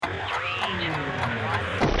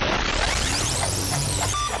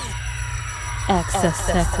Access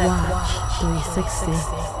Tech Watch 360.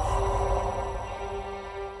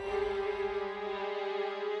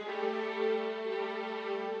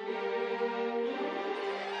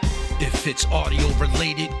 If it's audio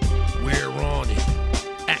related, we're on it.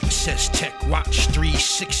 Access Tech Watch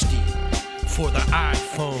 360 for the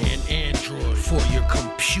iPhone and Android, for your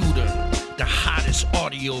computer, the hottest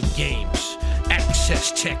audio games.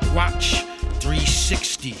 Access Tech Watch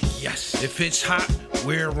 360. Yes, if it's hot,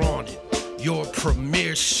 we're on it. Your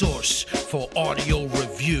premier source for audio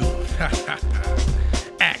review.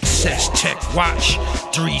 Access Tech Watch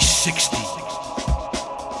 360.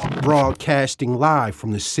 Broadcasting live from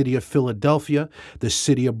the city of Philadelphia, the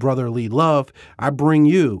city of brotherly love, I bring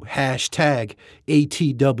you hashtag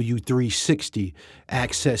ATW360,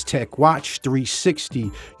 Access Tech Watch 360,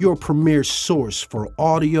 your premier source for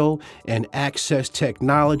audio and access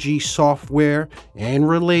technology, software, and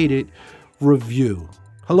related review.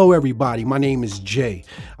 Hello, everybody. My name is Jay.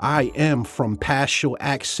 I am from Partial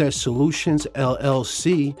Access Solutions,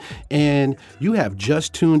 LLC, and you have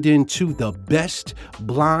just tuned into the best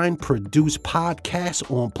blind produced podcast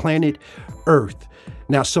on planet Earth.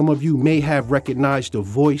 Now, some of you may have recognized the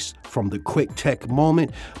voice from the Quick Tech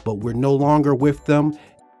Moment, but we're no longer with them.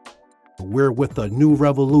 We're with a new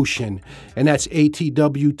revolution, and that's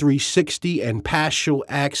ATW 360 and Partial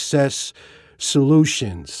Access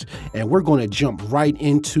Solutions. And we're going to jump right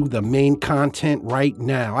into the main content right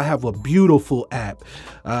now. I have a beautiful app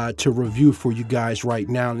to review for you guys right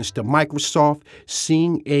now, and it's the Microsoft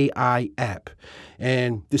Seeing AI app.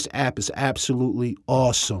 And this app is absolutely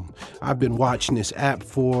awesome. I've been watching this app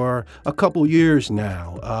for a couple years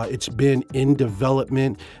now. It's been in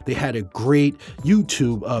development. They had a great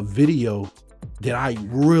YouTube video that I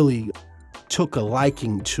really took a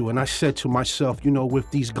liking to, and I said to myself, you know,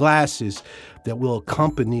 with these glasses that will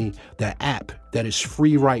accompany the app that is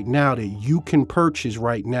free right now, that you can purchase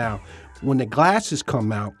right now, when the glasses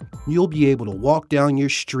come out, you'll be able to walk down your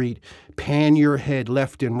street, pan your head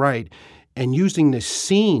left and right, and using the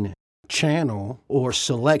scene channel or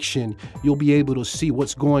selection, you'll be able to see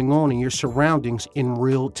what's going on in your surroundings in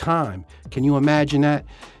real time. Can you imagine that?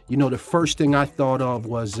 You know, the first thing I thought of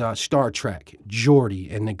was Star Trek,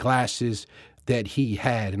 Geordi, and the glasses that he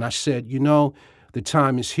had. And I said, you know, the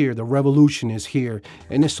time is here, the revolution is here,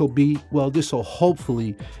 and this will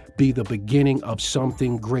hopefully be the beginning of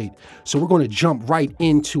something great. So we're going to jump right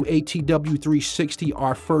into ATW 360,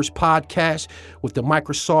 our first podcast with the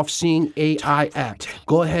Microsoft Seeing AI app.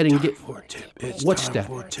 Go ahead and get... What's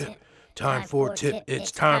that? Time for a tip.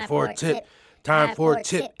 It's time for a tip. Time for a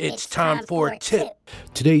tip. It's time for a tip.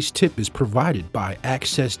 Today's tip is provided by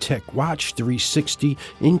Access Tech Watch 360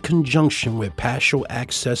 in conjunction with Partial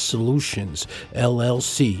Access Solutions,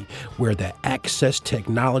 LLC, where the access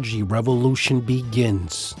technology revolution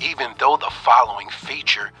begins. Even though the following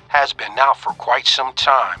feature has been out for quite some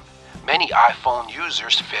time, many iPhone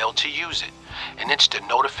users fail to use it, and it's the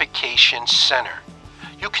Notification Center.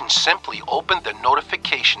 You can simply open the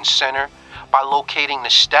Notification Center by locating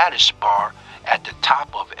the status bar at the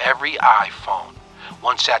top of every iPhone.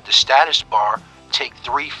 Once at the status bar, take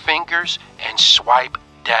 3 fingers and swipe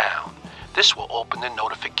down. This will open the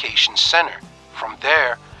Notification Center. From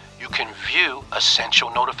there, you can view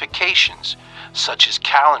essential notifications, such as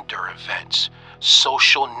calendar events,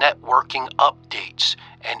 social networking updates,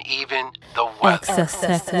 and even the weather. Access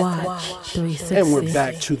Tech Watch 360. And we're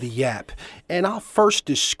back to the app. And I'll first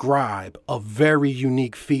describe a very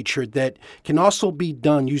unique feature that can also be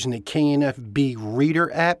done using the KNFB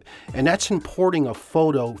Reader app, and that's importing a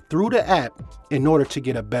photo through the app in order to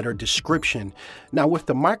get a better description. Now, with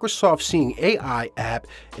the Microsoft Seeing AI app,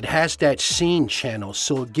 it has that scene channel,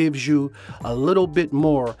 so it gives you a little bit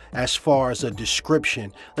more as far as a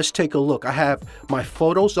description. Let's take a look. I have my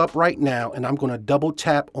photos up right now, and I'm going to double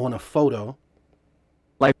tap on a photo.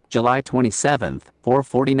 Like July 27th,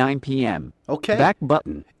 4:49 p.m. Okay. Back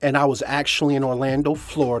button. And I was actually in Orlando,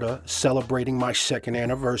 Florida, celebrating my 2nd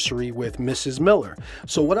anniversary with Mrs. Miller.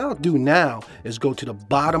 So what I'll do now is go to the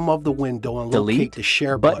bottom of the window and locate Delete the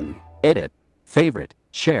share button. Edit. Favorite.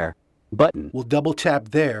 Share. Button. We'll double tap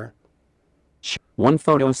there. One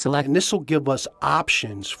photo select. And this will give us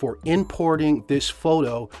options for importing this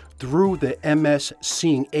photo through the MS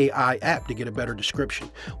Seeing AI app to get a better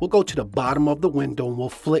description. We'll go to the bottom of the window and we'll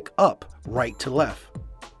flick up right to left.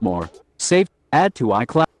 More. Save. Add to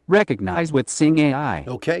iCloud. Recognize with Seeing AI.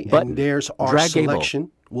 Okay, Button. and there's our Dragable.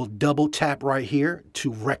 selection. We'll double tap right here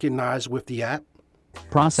to recognize with the app.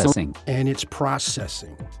 Processing. And it's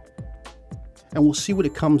processing. And we'll see what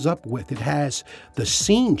it comes up with. It has the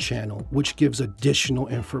scene channel, which gives additional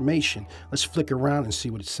information. Let's flick around and see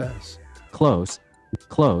what it says. Close.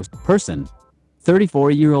 Person.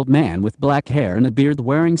 34-year-old man with black hair and a beard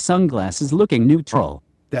wearing sunglasses looking neutral.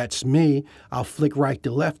 That's me. I'll flick right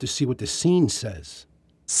to left to see what the scene says.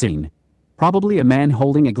 Scene. Probably a man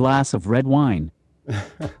holding a glass of red wine.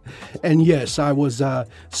 And yes, I was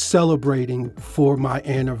celebrating for my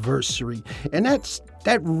anniversary. And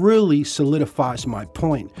that really solidifies my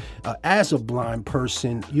point. As a blind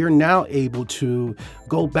person, you're now able to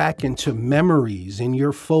go back into memories in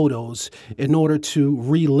your photos in order to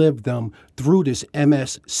relive them through this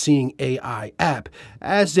MS Seeing AI app.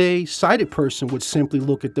 As a sighted person would simply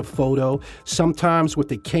look at the photo. Sometimes with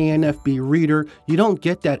the KNFB reader, you don't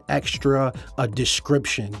get that extra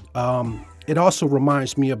description. It also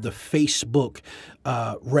reminds me of the Facebook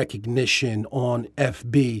recognition on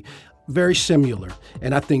FB. Very similar,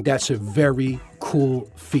 and I think that's a very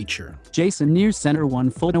cool feature. Jason near center 1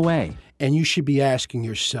 foot away. And you should be asking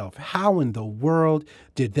yourself, how in the world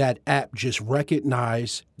did that app just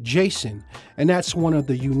recognize Jason? And that's one of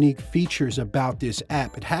the unique features about this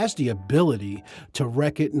app. It has the ability to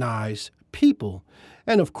recognize people.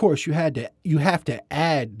 And of course, you have to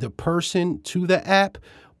add the person to the app.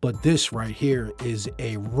 But this right here is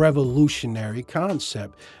a revolutionary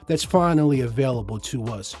concept that's finally available to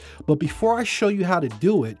us. But before I show you how to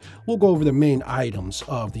do it, we'll go over the main items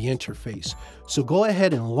of the interface. So go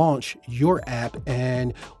ahead and launch your app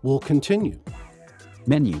and we'll continue.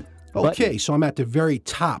 Menu. Okay, Button. so I'm at the very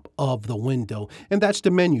top of the window, and that's the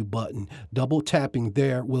menu button. Double tapping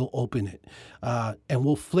there will open it. And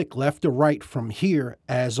we'll flick left to right from here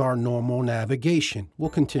as our normal navigation. We'll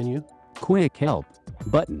continue. Quick help.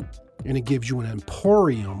 Button. And it gives you an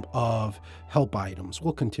emporium of help items.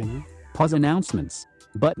 We'll continue. Pause announcements.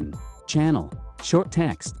 Button. Channel. Short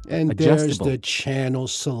text. And Adjustable. there's the channel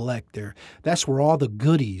selector. That's where all the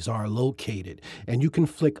goodies are located. And you can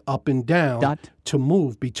flick up and down Dot. to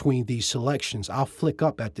move between these selections. I'll flick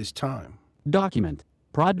up at this time. Document.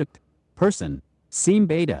 Product. Person. Scene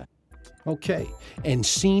beta. Okay, and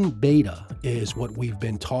Scene Beta is what we've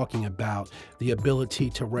been talking about, the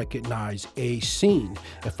ability to recognize a scene.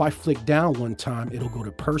 If I flick down one time, it'll go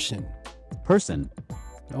to person. Person.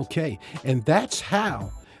 Okay, and that's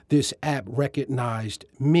how this app recognized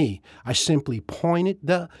me. I simply pointed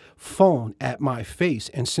the phone at my face,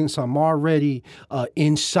 and since I'm already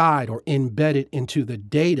inside or embedded into the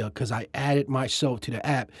data because I added myself to the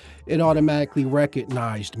app, it automatically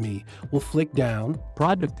recognized me. We'll flick down.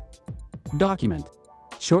 Product. Document.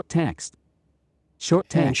 Short text. Short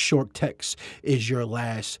And text. short text is your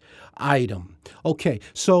last item. Okay,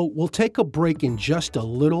 so we'll take a break in just a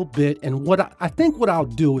little bit. And I think what I'll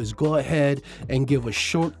do is go ahead and give a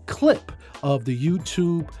short clip of the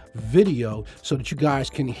YouTube video so that you guys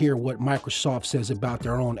can hear what Microsoft says about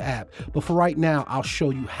their own app. But for right now, I'll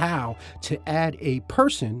show you how to add a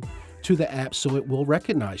person to the app so it will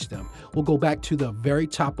recognize them. We'll go back to the very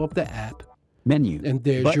top of the app. Menu. And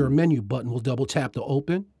there's Button. your menu button. We'll double tap to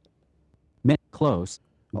open. Close.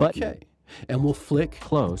 Button. Okay. And we'll flick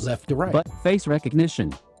Close. left to right. But face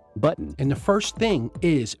recognition. Button. And the first thing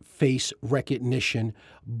is face recognition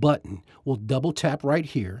button. We'll double tap right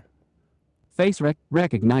here. Face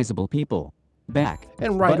recognizable people. Back.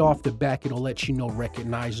 And right Button. off the back, it'll let you know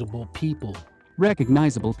recognizable people.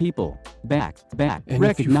 Recognizable people. Back. And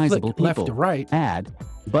Recognizable if you flick people. left to right, Add.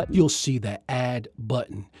 Button. you'll see the add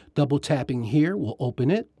button. Double tapping here will open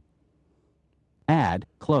it. Add.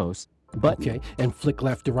 Close. Button. Okay. And flick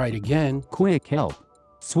left to right again. Quick help.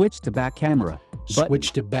 Switch to back camera. Button.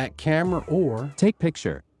 Switch to back camera or Take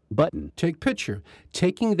picture. Button. take picture.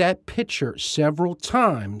 Taking that picture several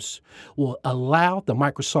times will allow the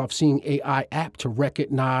Microsoft Seeing AI app to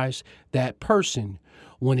recognize that person.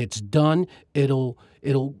 When it's done, it'll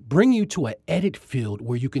bring you to an edit field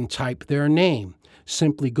where you can type their name.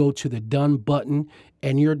 Simply go to the done button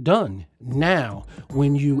and you're done. Now,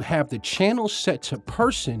 when you have the channel set to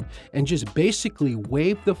person and just basically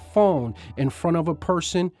wave the phone in front of a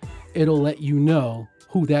person, it'll let you know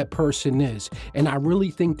who that person is. And I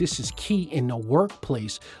really think this is key in the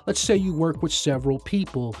workplace. Let's say you work with several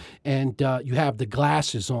people and you have the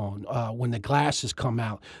glasses on. When the glasses come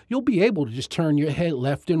out, you'll be able to just turn your head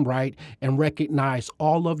left and right and recognize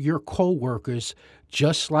all of your coworkers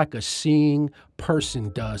just like a seeing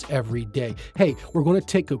person does every day. Hey, we're going to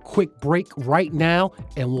take a quick break right now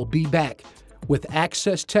and we'll be back with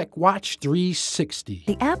Access Tech Watch 360.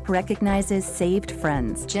 The app recognizes saved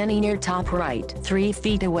friends, Jenny near top right, 3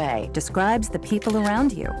 feet away. describes the people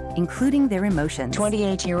around you, including their emotions.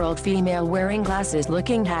 28-year-old female wearing glasses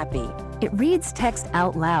looking happy. It reads text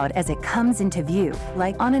out loud as it comes into view,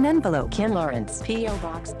 like on an envelope Ken Lawrence, P.O.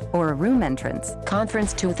 Box, or a room entrance.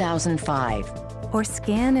 Conference 2005. or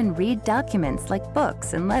scan and read documents like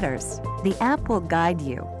books and letters. The app will guide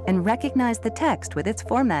you and recognize the text with its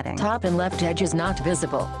formatting. Top and left edge is not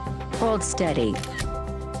visible. Hold steady.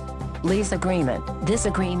 Lease agreement. This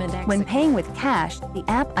agreement When paying with cash, the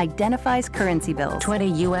app identifies currency bills.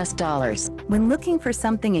 $20. When looking for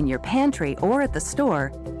something in your pantry or at the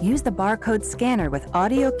store, use the barcode scanner with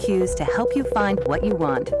audio cues to help you find what you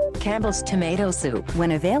want. Campbell's tomato soup.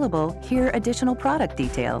 When available, hear additional product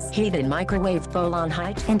details. Heated microwave bowl on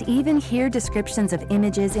high. And even hear descriptions of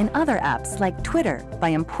images in other apps like Twitter by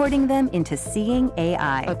importing them into Seeing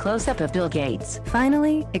AI. A close-up of Bill Gates.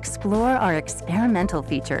 Finally, explore our experimental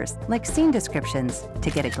features like scene descriptions to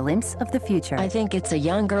get a glimpse of the future. I think it's a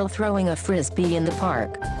young girl throwing a frisbee in the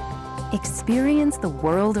park. Experience the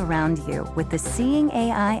world around you with the Seeing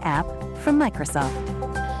AI app from Microsoft.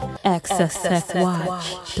 Access Tech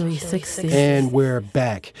Watch 360. And we're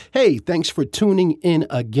back. Hey, thanks for tuning in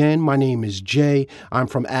again. My name is Jay. I'm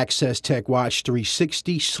from Access Tech Watch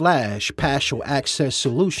 360 / Paschal Access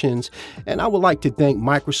Solutions. And I would like to thank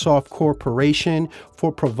Microsoft Corporation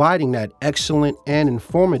for providing that excellent and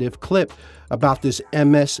informative clip about this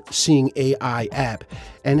MS Seeing AI app.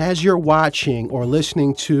 And as you're watching or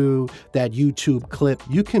listening to that YouTube clip,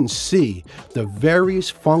 you can see the various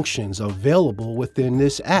functions available within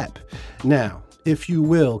this app. Now, if you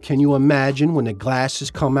will, can you imagine when the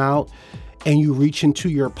glasses come out and you reach into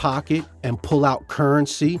your pocket and pull out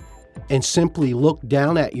currency and simply look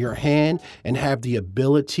down at your hand and have the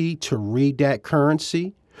ability to read that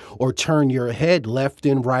currency? Or turn your head left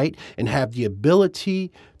and right and have the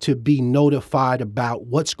ability to be notified about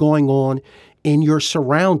what's going on in your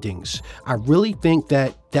surroundings. I really think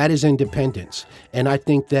that that is independence. And I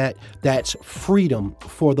think that that's freedom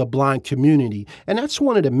for the blind community. And that's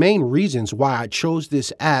one of the main reasons why I chose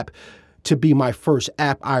this app to be my first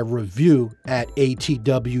app I review at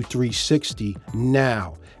ATW 360.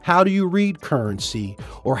 Now, how do you read currency?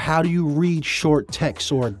 Or how do you read short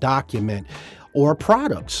text or a document? Or a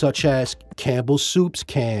product such as Campbell's Soups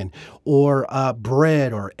can, or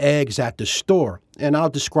bread or eggs at the store. And I'll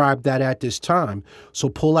describe that at this time. So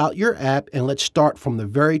pull out your app and let's start from the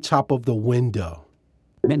very top of the window.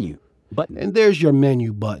 Menu. Button. And there's your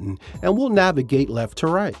menu button. And we'll navigate left to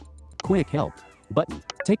right. Quick help. Button.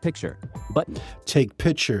 Take picture. Button. Take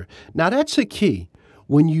picture. Now that's a key.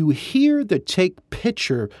 When you hear the take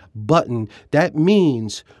picture button, that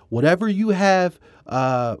means whatever you have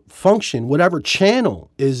function, whatever channel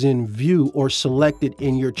is in view or selected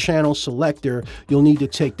in your channel selector, you'll need to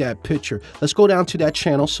take that picture. Let's go down to that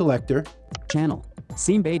channel selector. Channel.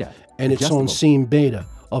 Scene beta. And it's on scene beta.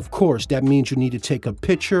 Of course, that means you need to take a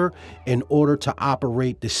picture in order to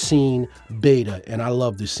operate the scene beta. And I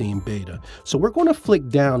love the scene beta. So we're going to flick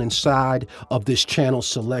down inside of this channel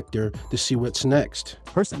selector to see what's next.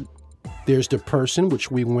 Person. There's the person, which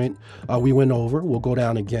we went over. We'll go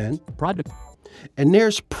down again. Product. And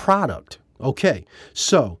there's product. Okay,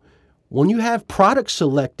 so when you have product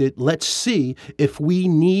selected, let's see if we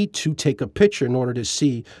need to take a picture in order to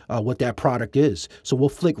see what that product is. So we'll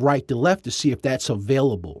flick right to left to see if that's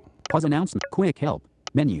available. Pause announcement. Quick help.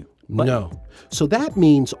 Menu. Button. No. So that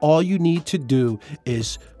means all you need to do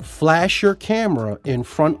is flash your camera in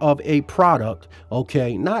front of a product.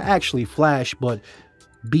 Okay, not actually flash, but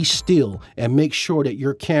be still and make sure that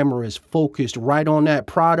your camera is focused right on that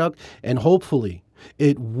product, and hopefully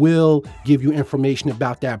it will give you information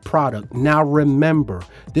about that product. Now remember,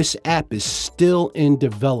 this app is still in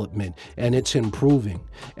development and it's improving.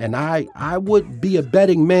 And I would be a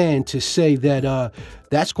betting man to say that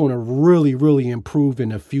that's going to really, really improve in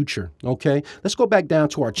the future. Okay, let's go back down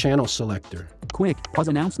to our channel selector. Quick pause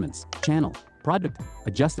announcements. Channel. Product.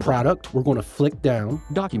 Adjustable. Product, we're going to flick down.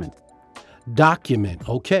 Document. Document.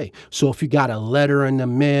 Okay, so if you got a letter in the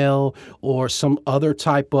mail or some other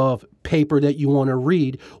type of paper that you want to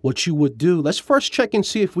read, what you would do, let's first check and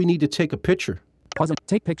see if we need to take a picture. Pause.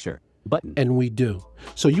 Take picture. Button. And we do.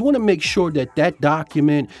 So you want to make sure that that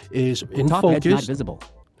document is in Top focus. edge not visible.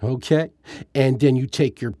 Okay, and then you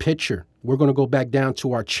take your picture. We're going to go back down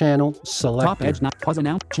to our channel selector. Top edge not. Pause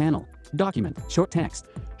announce. Channel. Document. Short text.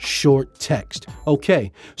 Short text.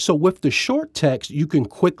 Okay, so with the short text, you can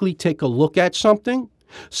quickly take a look at something,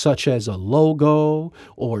 such as a logo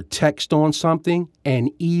or text on something, and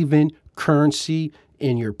even currency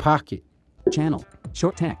in your pocket. Channel.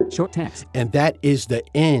 Short text. Short text. And that is the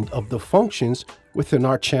end of the functions within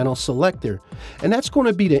our channel selector. And that's going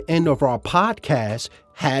to be the end of our podcast,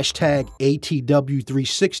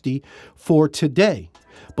 #ATW360 for today.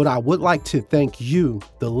 But I would like to thank you,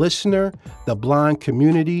 the listener, the blind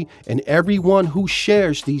community, and everyone who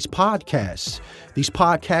shares these podcasts. These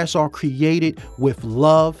podcasts are created with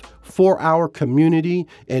love for our community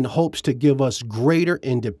in hopes to give us greater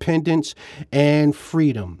independence and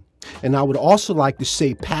freedom. And I would also like to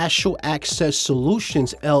say Partial Access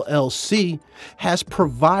Solutions, LLC, has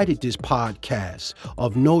provided this podcast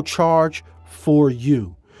of no charge for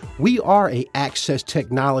you. We are an access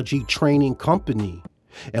technology training company,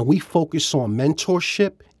 and we focus on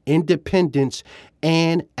mentorship, independence,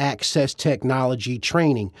 and access technology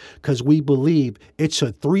training because we believe it's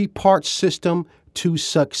a 3-part system to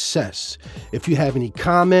success. If you have any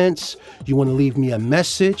comments, you want to leave me a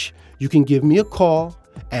message, you can give me a call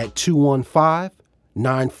at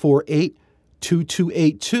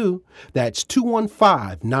 215-948-2282. That's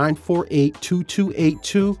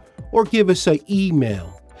 215-948-2282. Or give us an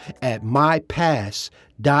email at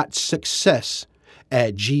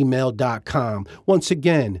mypass.success@gmail.com. Once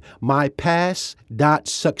again,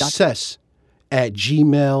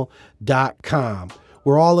 mypass.success@gmail.com.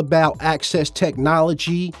 We're all about access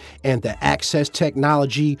technology and the access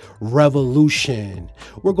technology revolution.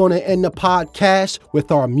 We're going to end the podcast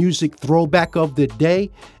with our music throwback of the day,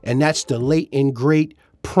 and that's the late and great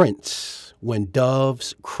Prince, When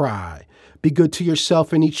Doves Cry. Be good to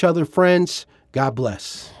yourself and each other, friends. God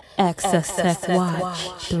bless. Access Tech Watch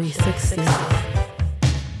 360.